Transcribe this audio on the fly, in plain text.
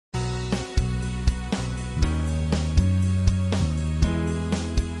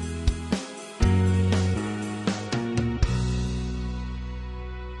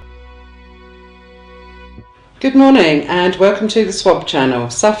Good morning and welcome to the S.W.O.B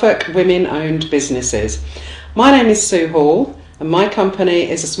channel, Suffolk Women Owned Businesses. My name is Sue Hall and my company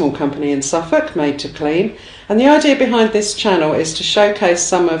is a small company in Suffolk, Made to Clean, and the idea behind this channel is to showcase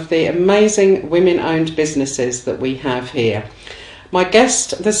some of the amazing women owned businesses that we have here. My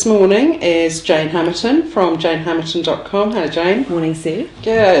guest this morning is Jane Hamerton from janehamerton.com. Hello Jane. Morning Sue.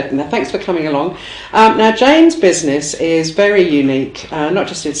 Good, now, thanks for coming along. Now Jane's business is very unique, not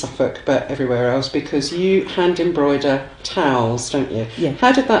just in Suffolk but everywhere else, because you hand embroider towels, don't you? Yeah.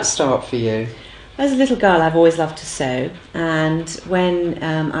 How did that start for you? As a little girl I've always loved to sew, and when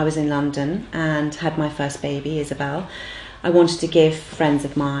I was in London and had my first baby, Isabel, I wanted to give friends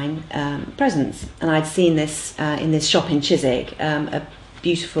of mine presents, and I'd seen this in this shop in Chiswick, a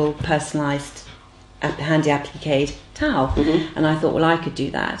beautiful personalised handy applique towel, and I thought, well, I could do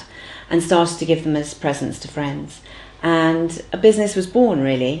that, and started to give them as presents to friends, and a business was born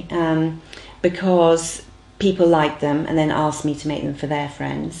really, because people liked them and then asked me to make them for their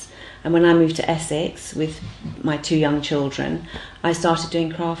friends. And when I moved to Essex with my two young children, I started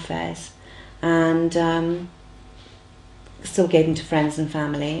doing craft fairs, and still gave them to friends and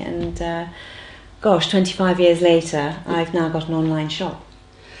family, and gosh, 25 years later I've now got an online shop.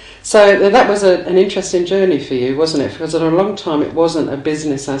 So that was an interesting journey for you, wasn't it? Because for a long time it wasn't a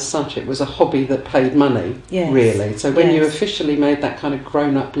business as such, it was a hobby that paid money, really. So when you officially made that kind of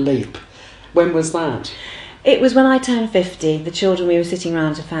grown-up leap, when was that? It was when I turned 50. The children, we were sitting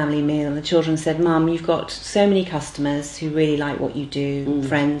around a family meal, and the children said, "Mum, you've got so many customers who really like what you do,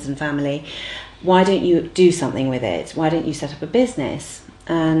 friends and family. Why don't you do something with it? Why don't you set up a business?"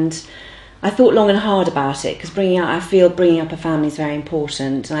 And I thought long and hard about it, because I feel bringing up a family is very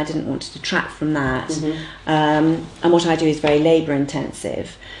important, and I didn't want to detract from that. And what I do is very labour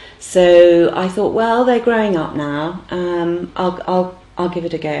intensive. So I thought, well, they're growing up now. I'll give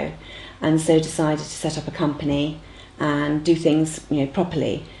it a go. And so decided to set up a company and do things,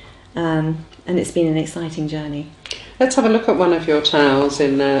 properly. And it's been an exciting journey. Let's have a look at one of your towels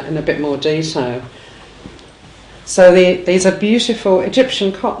in a bit more detail. So these are beautiful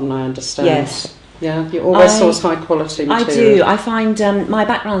Egyptian cotton, I understand. Yes. Yeah, you always source high quality material. I do. I find my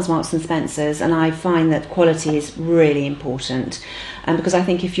background's Marks and Spencer's, and I find that quality is really important. Because I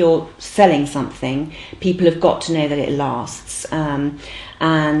think if you're selling something, people have got to know that it lasts.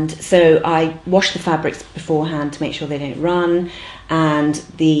 And so I wash the fabrics beforehand to make sure they don't run, and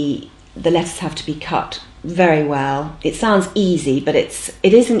the letters have to be cut very well. It sounds easy, but it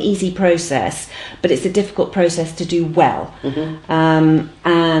is an easy process, but it's a difficult process to do well. Then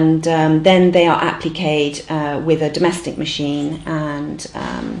they are appliqued with a domestic machine, and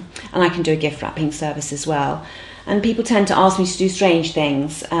I can do a gift wrapping service as well. And people tend to ask me to do strange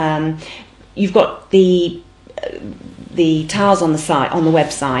things. You've got the towels on the site, on the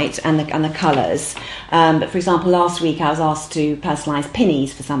website, and the colours. But for example, last week I was asked to personalise pinnies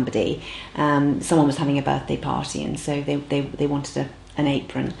for somebody. Someone was having a birthday party, and so they wanted an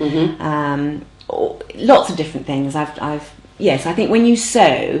apron. Lots of different things. Yes, I think when you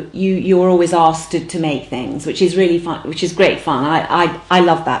sew, you're always asked to make things, which is really fun, which is great fun. I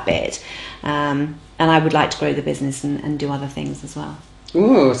love that bit, and I would like to grow the business and do other things as well.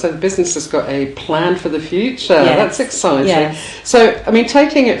 Oh, so the business has got a plan for the future. Yes. That's exciting. Yes. So, I mean,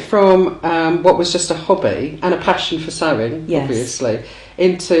 taking it from what was just a hobby and a passion for sewing, obviously,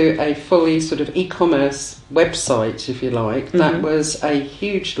 into a fully sort of e-commerce website, if you like, that was a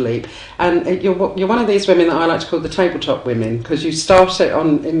huge leap. And you're one of these women that I like to call the tabletop women, because you start it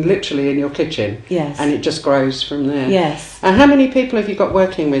literally in your kitchen, and it just grows from there. Yes. And how many people have you got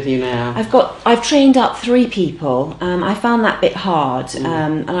working with you now? I've trained up 3 people. I found that bit hard,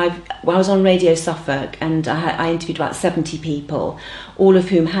 and I was on Radio Suffolk, and I interviewed about 70 people, all of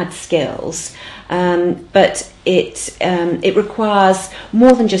whom had skills. But it requires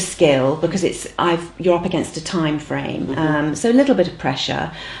more than just skill, because you're up against a time frame, so a little bit of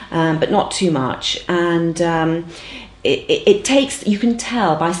pressure, but not too much. And it takes, you can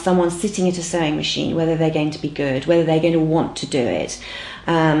tell by someone sitting at a sewing machine whether they're going to be good, whether they're going to want to do it.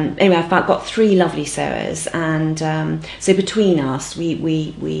 Anyway, I've got 3 lovely sewers, and so between us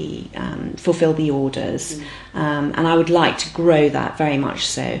we fulfil the orders, and I would like to grow that very much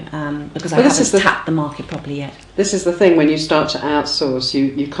so, because I haven't tapped the market properly yet. This is the thing, when you start to outsource,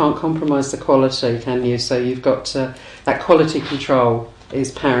 you can't compromise the quality, can you? So you've got that quality control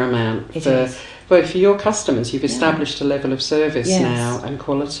is paramount. But for your customers, you've established a level of service now and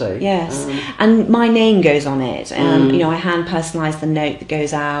quality. Yes, and my name goes on it. I hand personalise the note that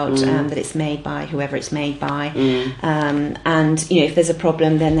goes out, that it's made by whoever it's made by. And if there's a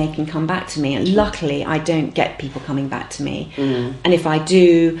problem, then they can come back to me. And luckily, I don't get people coming back to me. And if I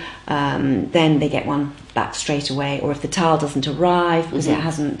do, then they get one back straight away. Or if the towel doesn't arrive because it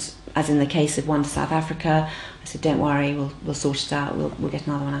hasn't, as in the case of one to South Africa, I said, don't worry, we'll sort it out, we'll get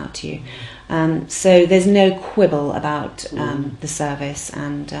another one out to you. So there's no quibble about the service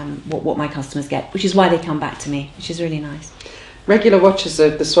and what my customers get, which is why they come back to me, which is really nice. Regular watchers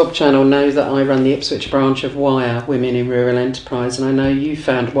of the S.W.O.B channel know that I run the Ipswich branch of Wire, Women in Rural Enterprise, and I know you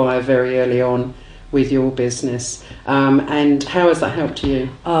found Wire very early on with your business. And how has that helped you?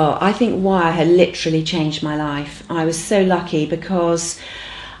 Oh, I think Wire had literally changed my life. I was so lucky because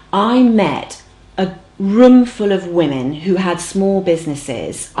I met a room full of women who had small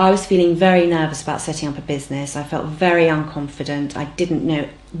businesses. I was feeling very nervous about setting up a business. I felt very unconfident. I didn't know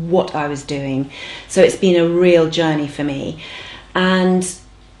what I was doing. So it's been a real journey for me. And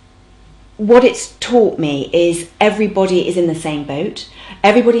what it's taught me is everybody is in the same boat.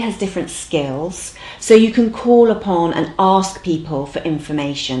 Everybody has different skills. So you can call upon and ask people for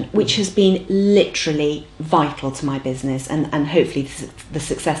information, which has been literally vital to my business and hopefully the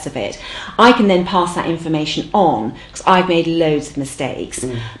success of it. I can then pass that information on because I've made loads of mistakes.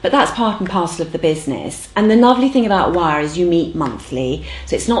 But that's part and parcel of the business. And the lovely thing about Wire is you meet monthly.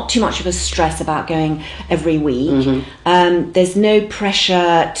 So it's not too much of a stress about going every week. There's no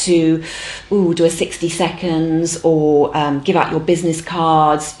pressure to do a 60 seconds or give out your business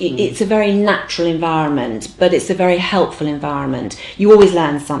cards. It's a very natural environment, but it's a very helpful environment. You always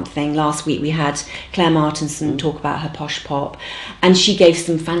learn something. Last week we had Claire Martinson talk about her posh pop, and she gave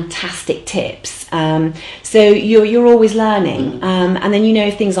some fantastic tips. So you're always learning, and then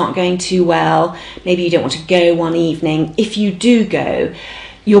if things aren't going too well, maybe you don't want to go one evening. If you do go,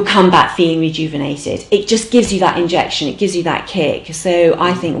 you'll come back feeling rejuvenated. It just gives you that injection, it gives you that kick. So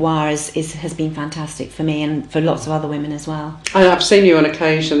I think Wire has been fantastic for me and for lots of other women as well. And I've seen you on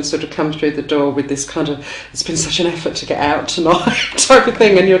occasion sort of come through the door with this kind of, it's been such an effort to get out tonight type of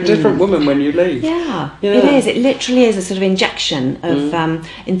thing, and you're a different woman when you leave. Yeah, it is. It literally is a sort of injection of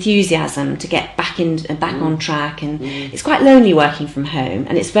enthusiasm to get back on track. And it's quite lonely working from home,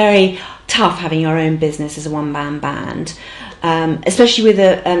 and it's very tough having your own business as a one-man band. Especially with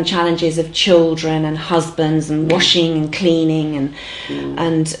the challenges of children and husbands and washing and cleaning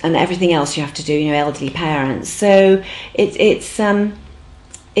and everything else you have to do, elderly parents. So it's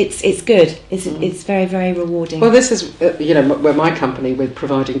good. It's very, very rewarding. Well, this is where my company with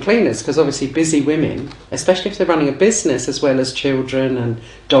providing cleaners, because obviously busy women, especially if they're running a business as well as children and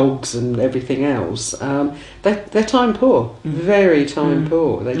dogs and everything else, they're time poor, very time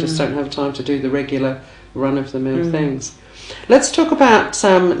poor. They just don't have time to do the regular run-of-the-mill things. Let's talk about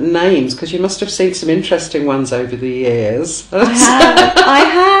some names, because you must have seen some interesting ones over the years. I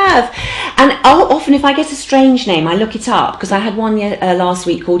have. And often if I get a strange name, I look it up, because I had one last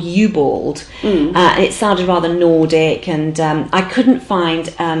week called Ubald, and it sounded rather Nordic, and I couldn't find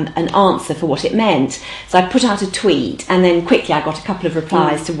an answer for what it meant. So I put out a tweet, and then quickly I got a couple of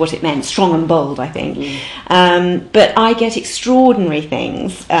replies to what it meant, strong and bold, I think. But I get extraordinary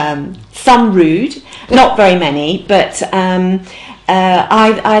things, some rude, not very many, but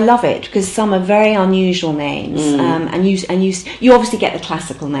I love it because some are very unusual names, and you obviously get the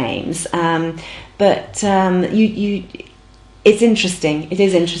classical names, but it's interesting. It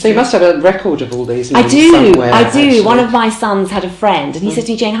is interesting. So you must have a record of all these names. I do. Somewhere, I do. actually. One of my sons had a friend, and he said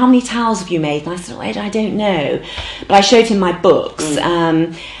to me, "Jane, how many towels have you made?" And I said, "I don't know," but I showed him my books, so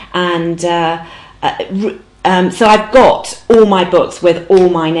I've got all my books with all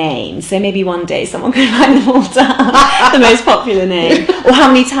my names. So maybe one day someone could write them all down, the most popular name, or how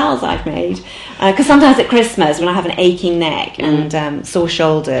many towels I've made. Because sometimes at Christmas, when I have an aching neck and sore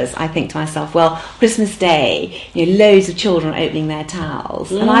shoulders, I think to myself, well, Christmas Day, loads of children are opening their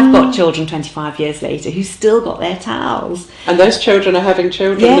towels. And I've got children 25 years later who still got their towels. And those children are having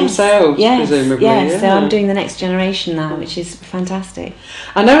children themselves, presumably. Yes, so I'm doing the next generation now, which is fantastic.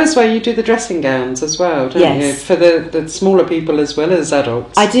 I know as well you do the dressing gowns as well, don't you? For the smaller people as well as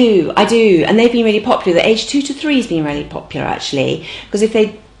adults. I do. And they've been really popular. The age 2 to 3 has been really popular, actually, because if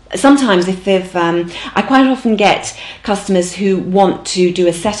they've I quite often get customers who want to do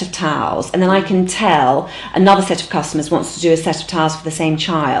a set of towels, and then I can tell another set of customers wants to do a set of towels for the same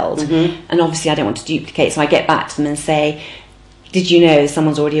child, and obviously I don't want to duplicate, so I get back to them and say, did you know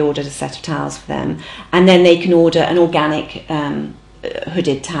someone's already ordered a set of towels for them? And then they can order an organic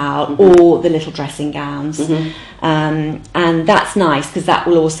hooded towel or the little dressing gowns, and that's nice because that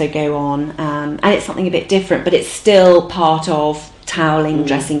will also go on, and it's something a bit different, but it's still part of toweling,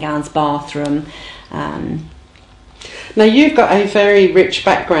 dressing gowns, bathroom. Now you've got a very rich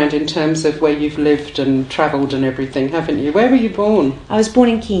background in terms of where you've lived and travelled and everything, haven't you? Where were you born? I was born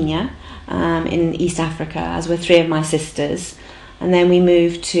in Kenya, in East Africa, as were 3 of my sisters. and then we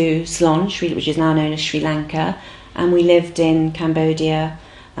moved to Ceylon, which is now known as Sri Lanka, and we lived in Cambodia,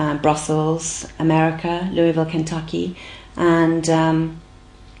 Brussels, America, Louisville, Kentucky, and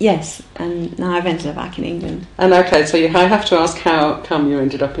yes, and now I've ended up back in England. And okay, so I have to ask, how come you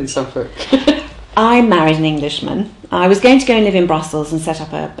ended up in Suffolk? I married an Englishman. I was going to go and live in Brussels and set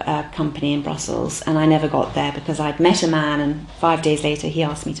up a company in Brussels, and I never got there because I'd met a man, and 5 days later he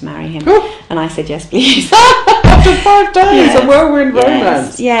asked me to marry him. Ooh. And I said yes, please. After 5 days, yes, a whirlwind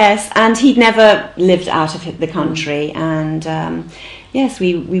romance. Yes, and he'd never lived out of the country, and yes,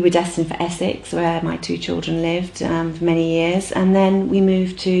 we were destined for Essex, where my 2 children lived for many years, and then we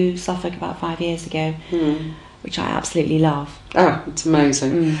moved to Suffolk about 5 years ago, which I absolutely love. Oh, it's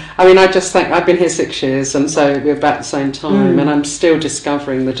amazing. I mean, I just think I've been here 6 years, and so we're about the same time, and I'm still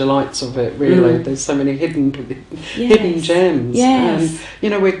discovering the delights of it, really. There's so many hidden gems. Yes.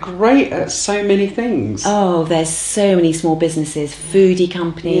 And, we're great at so many things. Oh, there's so many small businesses, foodie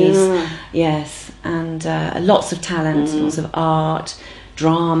companies, yes, and lots of talent, lots of art,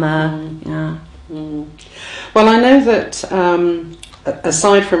 drama, Well, I know that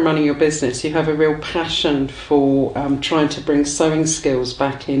aside from running your business, you have a real passion for trying to bring sewing skills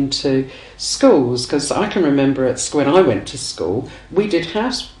back into schools, because I can remember at school, when I went to school, we did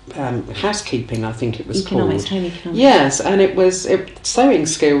housekeeping, I think it was home called. economics. Yes, and sewing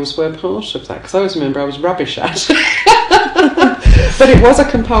skills were part of that, because I always remember I was rubbish at it. But it was a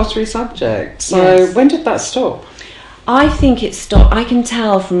compulsory subject. So yes. When did that stop? I think it stopped. I can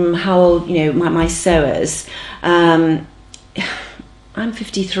tell from how old, my sewers. I'm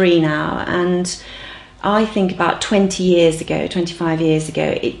 53 now, and I think about 25 years ago,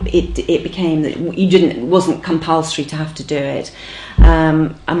 it became that it wasn't compulsory to have to do it.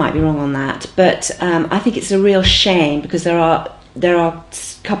 I might be wrong on that, but I think it's a real shame, because there are a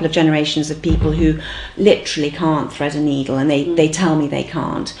couple of generations of people who literally can't thread a needle, and they tell me they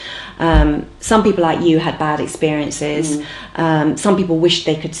can't. Some people like you had bad experiences. Some people wish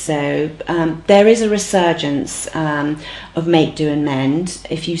they could sew. There is a resurgence of make, do and mend.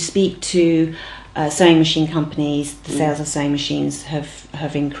 If you speak to sewing machine companies, the sales of sewing machines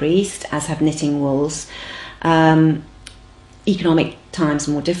have increased, as have knitting wools. Economic times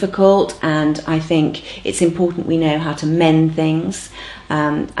are more difficult, and I think it's important we know how to mend things.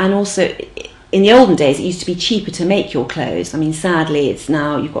 And also, in the olden days, it used to be cheaper to make your clothes. I mean, sadly, it's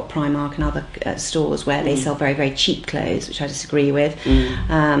now you've got Primark and other stores where they sell very, very cheap clothes, which I disagree with.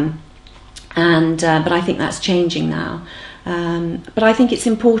 But I think that's changing now. But I think it's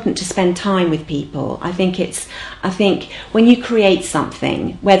important to spend time with people. I think when you create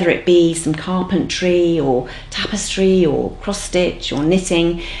something, whether it be some carpentry or tapestry or cross stitch or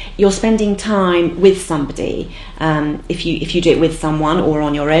knitting, you're spending time with somebody. If you do it with someone or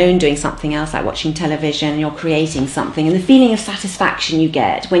on your own doing something else, like watching television, you're creating something, and the feeling of satisfaction you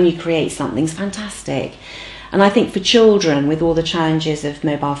get when you create something is fantastic. And I think for children, with all the challenges of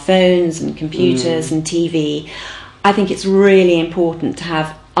mobile phones and computers and TV, I think it's really important to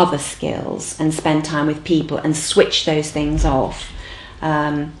have other skills and spend time with people and switch those things off.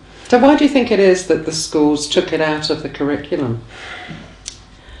 So why do you think it is that the schools took it out of the curriculum?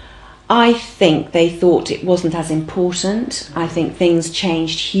 I think they thought it wasn't as important. I think things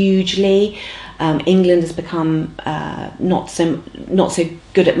changed hugely. England has become not so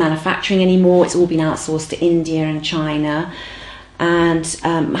good at manufacturing anymore. It's all been outsourced to India and China. And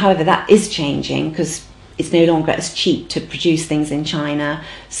however, that is changing, because it's no longer as cheap to produce things in China,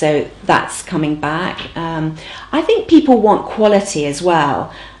 so that's coming back. I think people want quality as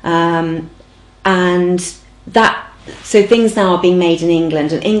well, and that. So things now are being made in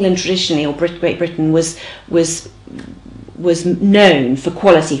England, and England traditionally, or Great Britain, was known for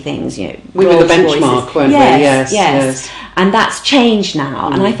quality things. We were the benchmark, weren't we? Yes. And that's changed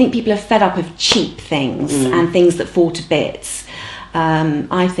now, and I think people are fed up of cheap things and things that fall to bits.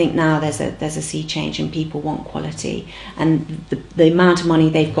 I think now there's a sea change, and people want quality, and the amount of money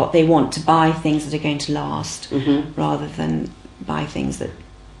they've got, they want to buy things that are going to last, rather than buy things that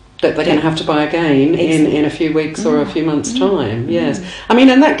they're going to have to buy again in a few weeks or a few months' time. Yes, I mean,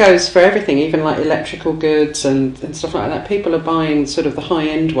 and that goes for everything, even like electrical goods and stuff like that. People are buying sort of the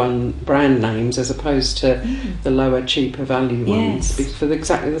high-end brand names, as opposed to the lower, cheaper value ones, for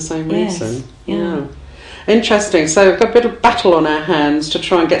exactly the same reason. Yeah. Interesting. So we've got a bit of battle on our hands to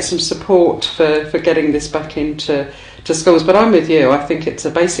try and get some support for getting this back into to schools. But I'm with you. I think it's a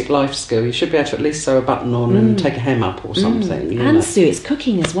basic life skill. You should be able to at least sew a button on and take a hem up or something. And Sue, it's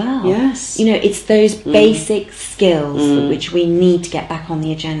cooking as well. Yes. You know, it's those basic skills which we need to get back on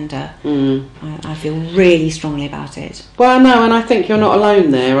the agenda. I feel really strongly about it. Well, no, and I think you're not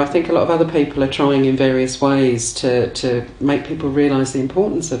alone there. I think a lot of other people are trying in various ways to make people realise the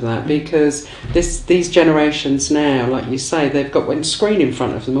importance of that, because these generations now, like you say, they've got one screen in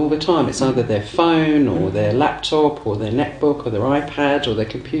front of them all the time. It's either their phone or their laptop or their netbook or their iPad or their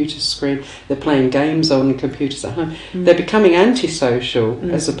computer screen. They're playing games on computers at home. They're becoming antisocial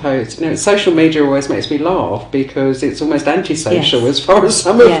as opposed... You know, social media always makes me laugh because it's almost antisocial as far as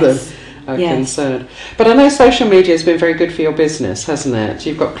some of them are concerned. But I know social media has been very good for your business, hasn't it?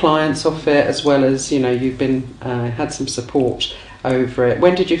 You've got clients off it, as well as, you know, you've been had some support over it.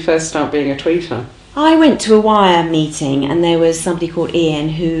 When did you first start being a tweeter? I went to a Wire meeting and there was somebody called Ian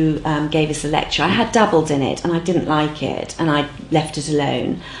who gave us a lecture. I had dabbled in it and I didn't like it and I left it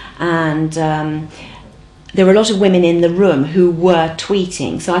alone. And there were a lot of women in the room who were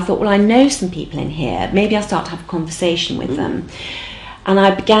tweeting. So I thought, well, I know some people in here. Maybe I'll start to have a conversation with them. And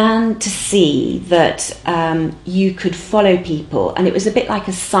I began to see that you could follow people, and it was a bit like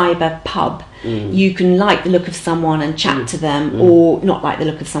a cyber pub. You can like the look of someone and chat to them, or not like the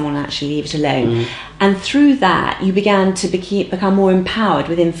look of someone and actually leave it alone. And through that, you began to become more empowered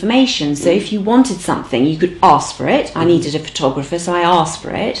with information. So if you wanted something, you could ask for it. I needed a photographer, so I asked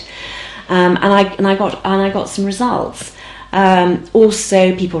for it, and I got some results.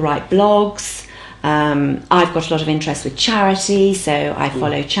 Also, people write blogs. I've got a lot of interest with charity, so I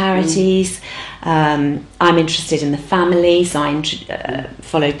follow charities. I'm interested in the family, so I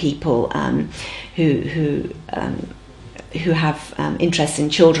follow people who have interest in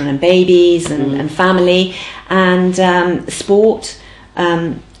children and babies and family and sport.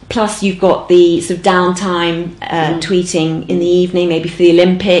 Plus, you've got the sort of downtime tweeting in the evening, maybe for the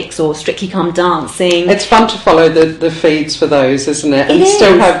Olympics or Strictly Come Dancing. It's fun to follow the feeds for those, isn't it? And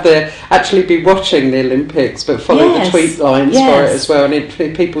still have actually be watching the Olympics, but follow the tweet lines for it as well,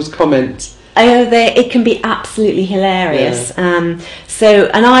 and people's comments. It can be absolutely hilarious. And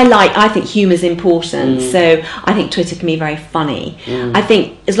I think humour's important. So I think Twitter can be very funny. I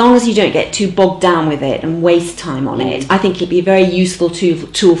think as long as you don't get too bogged down with it and waste time on it, I think it'd be a very useful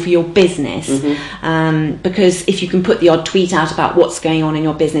tool for your business. Because if you can put the odd tweet out about what's going on in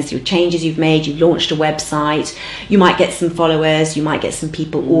your business, your changes you've made, you've launched a website, you might get some followers, you might get some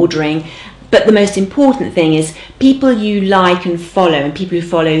people ordering. But the most important thing is people you like and follow, and people who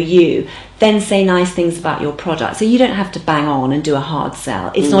follow you, then say nice things about your product. So you don't have to bang on and do a hard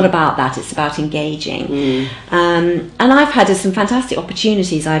sell. It's not about that. It's about engaging. And I've had some fantastic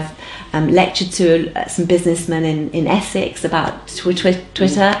opportunities. I've lectured to some businessmen in Essex about Twitter.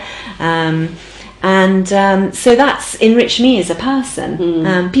 So that's enriched me as a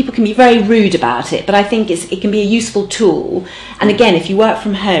person. People can be very rude about it, but I think it can be a useful tool. And again, if you work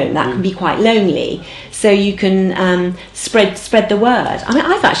from home, that can be quite lonely. So you can spread the word. I mean,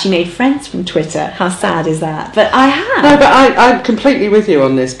 I've actually made friends from Twitter. How sad is that? But I have. No, but I'm completely with you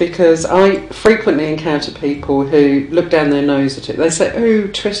on this, because I frequently encounter people who look down their nose at it. They say, "Oh,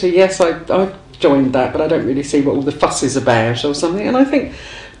 Twitter, yes, I joined that, but I don't really see what all the fuss is about," or something. And I think,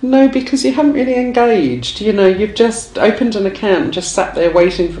 no, because you haven't really engaged. You know, you've just opened an account and just sat there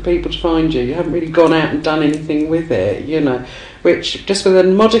waiting for people to find you. You haven't really gone out and done anything with it, you know, which just with a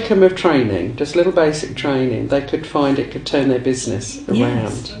modicum of training, just little basic training, they could turn their business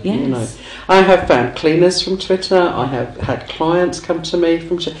around. Yes. You know, I have found cleaners from Twitter. I have had clients come to me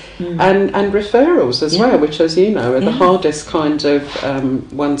from Twitter, and referrals as well, which, as you know, are the hardest kind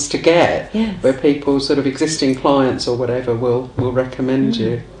of ones to get, where people, sort of existing clients or whatever, will recommend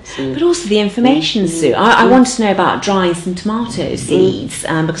you. So. But also the information, Sue. I wanted to know about drying some tomato seeds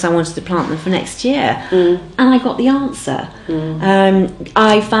because I wanted to plant them for next year, and I got the answer.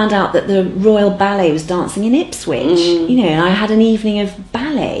 I found out that the Royal Ballet was dancing in Ipswich, you know, and I had an evening of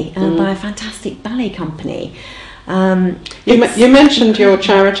ballet by a fantastic ballet company. You mentioned your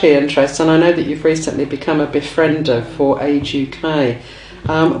charity interests, and I know that you've recently become a befriender for Age UK.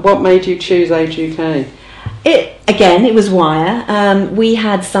 What made you choose Age UK? It was Wire. We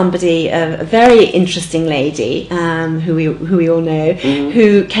had somebody, a very interesting lady, who we all know,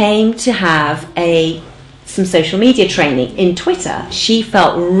 who came to have some social media training in Twitter. She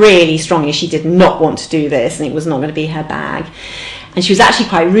felt really strongly she did not want to do this, and it was not going to be her bag. And she was actually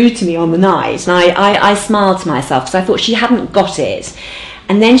quite rude to me on the night, and I smiled to myself because I thought she hadn't got it.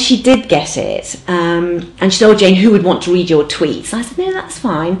 And then she did get it, and she said, "Oh, Jane, who would want to read your tweets?" And I said, "No, that's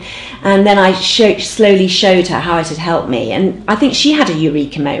fine." And then I slowly showed her how it had helped me, and I think she had a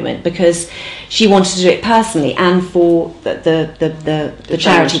eureka moment because she wanted to do it personally and for the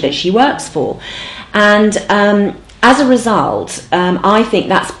charity that she works for. And as a result, I think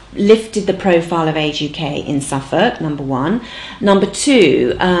that's lifted the profile of Age UK in Suffolk, number one. Number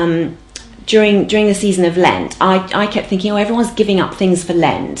two, during the season of Lent, I kept thinking, oh, everyone's giving up things for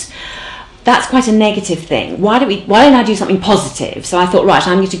Lent. That's quite a negative thing. Why don't I do something positive? So I thought, right,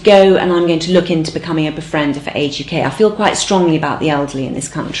 I'm going to go and I'm going to look into becoming a befriender for Age UK. I feel quite strongly about the elderly in this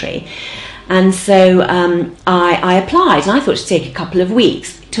country. And so I applied, and I thought it would take a couple of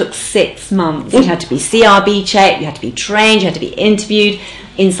weeks. It took 6 months. You had to be CRB checked, you had to be trained, you had to be interviewed,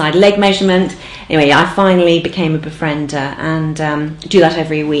 inside leg measurement. Anyway, I finally became a befriender and do that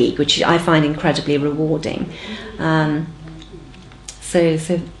every week, which I find incredibly rewarding. So that's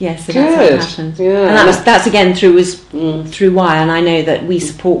how it happened. Yeah. And that's again through Wire, and I know that we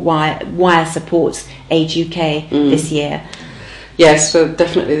support Wire. Wire supports Age UK this year. Yes, so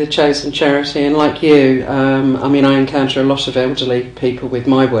definitely the chosen charity, and like you, I mean, I encounter a lot of elderly people with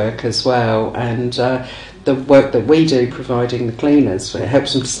my work as well, and the work that we do, providing the cleaners, it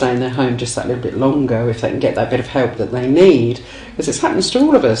helps them to stay in their home just that little bit longer if they can get that bit of help that they need, because it happens to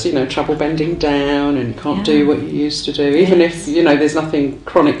all of us, trouble bending down and you can't do what you used to do, even if, there's nothing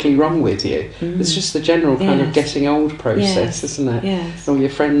chronically wrong with you. It's just the general kind of getting old process, isn't it? Yes. All your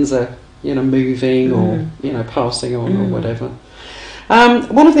friends are, moving or, passing on or whatever.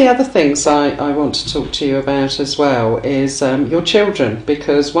 One of the other things I want to talk to you about as well is your children,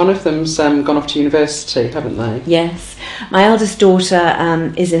 because one of them's gone off to university, haven't they? Yes. My eldest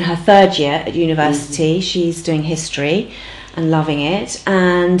daughter is in her 3rd year at university. She's doing history and loving it.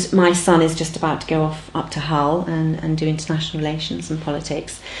 And my son is just about to go off up to Hull and do international relations and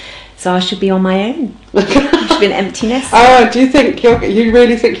politics. So I should be on my own. I should be an empty nester. Oh, do you think you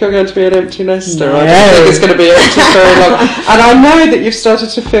really think you're going to be an empty nester? No. I don't think it's going to be empty for very long. And I know that you've started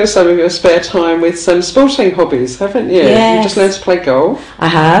to fill some of your spare time with some sporting hobbies, haven't you? Yes. You just learned to play golf. I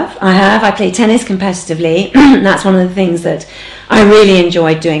have. I play tennis competitively. That's one of the things that I really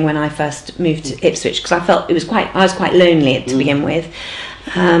enjoyed doing when I first moved to Ipswich, because I felt I was quite lonely to begin with.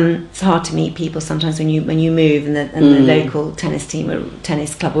 It's hard to meet people sometimes when you move, and the local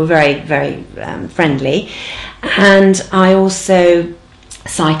tennis club were very, very friendly. And I also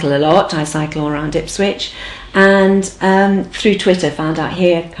cycle a lot. I cycle all around Ipswich, and through Twitter found out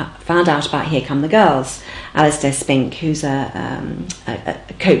about Here Come the Girls. Alistair Spink, who's a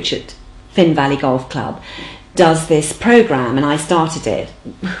coach at Finn Valley Golf Club, does this programme, and I started it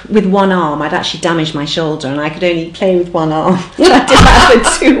with one arm. I'd actually damaged my shoulder and I could only play with one arm. I did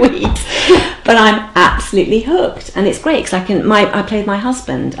that for 2 weeks, but I'm absolutely hooked, and it's great because I play with my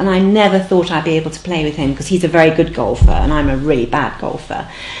husband, and I never thought I'd be able to play with him because he's a very good golfer and I'm a really bad golfer.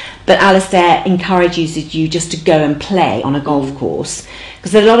 But Alistair encourages you just to go and play on a golf course,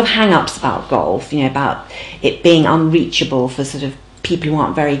 because there are a lot of hang-ups about golf, about it being unreachable for sort of people who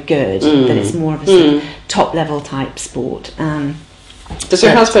aren't very good, that it's more of a sort of top level type sport. Does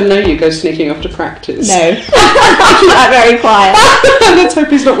your husband know you go sneaking off to practice? No. I keep that very quiet. Let's hope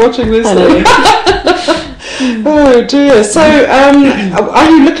he's not watching this. Oh dear. So are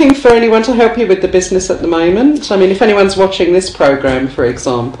you looking for anyone to help you with the business at the moment? I mean, if anyone's watching this programme, for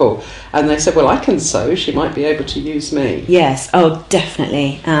example, and they said, well, I can sew, she might be able to use me. Yes, oh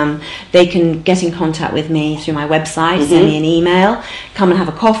definitely. They can get in contact with me through my website, send me an email, come and have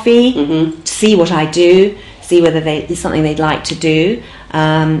a coffee, see what I do, see whether it's something they'd like to do.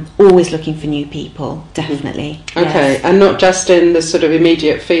 Always looking for new people, definitely. Okay, yes. And not just in the sort of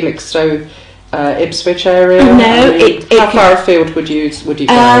immediate Felixstowe, Ipswich area? No. How far afield would you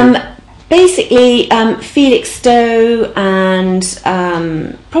go? Basically, Felixstowe and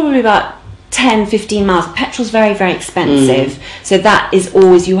probably about 10-15 miles. Petrol's very, very expensive, so that is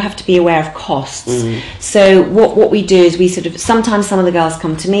always, you have to be aware of costs. So what we do is we sort of, sometimes some of the girls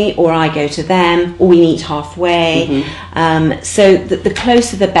come to me, or I go to them, or we meet halfway. So the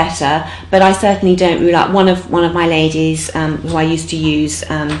closer the better, but I certainly don't rule out. One of my ladies who I used to use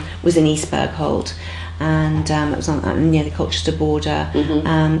was in East Bergholt, and it was near the Colchester border.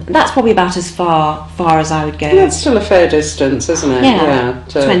 That's probably about as far as I would go. That's still a fair distance, isn't it? Yeah,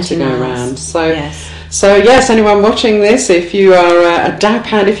 20 to go miles. around. So yes, anyone watching this, if you are a dab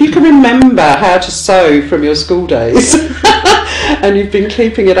hand, if you can remember how to sew from your school days and you've been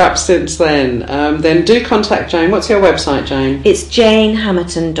keeping it up since then do contact Jane. What's your website, Jane? It's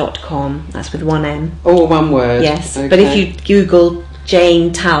janehamerton.com. That's with one M. All one word? Yes, okay. but if you Google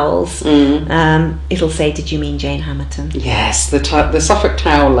Jane towels, it'll say, "Did you mean Jane Hamerton?" Yes, the Suffolk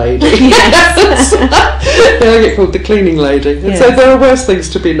towel lady. Yes. They get called the cleaning lady. Yes. So there are worse things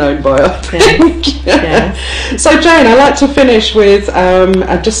to be known by, I think. Yes. So Jane, I'd like to finish with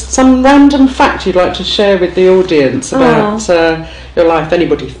just some random fact you'd like to share with the audience about your life.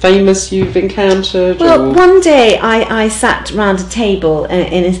 Anybody famous you've encountered? Well, one day I sat round a table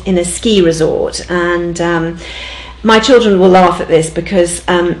in a ski resort, and my children will laugh at this because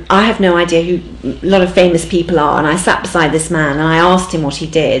I have no idea who a lot of famous people are, and I sat beside this man and I asked him what he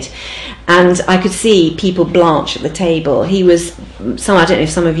did, and I could see people blanch at the table. He was I don't know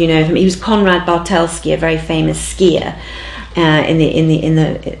if some of you know him. He was Konrad Bartelski, a very famous skier in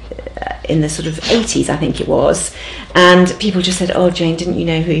the sort of 80s, I think it was, and people just said, "Oh, Jane, didn't you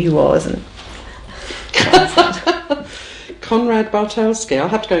know who he was?" And Konrad Bartelski. I'll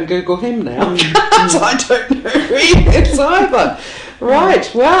have to go and Google him now. I don't know who he is either. Right,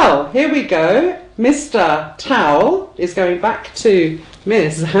 well, here we go. Mr. Towel is going back to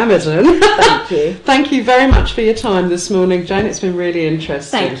Miss Hamerton. Thank you. Thank you very much for your time this morning, Jane. It's been really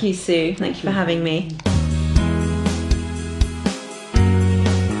interesting. Thank you, Sue. Thank you for having me.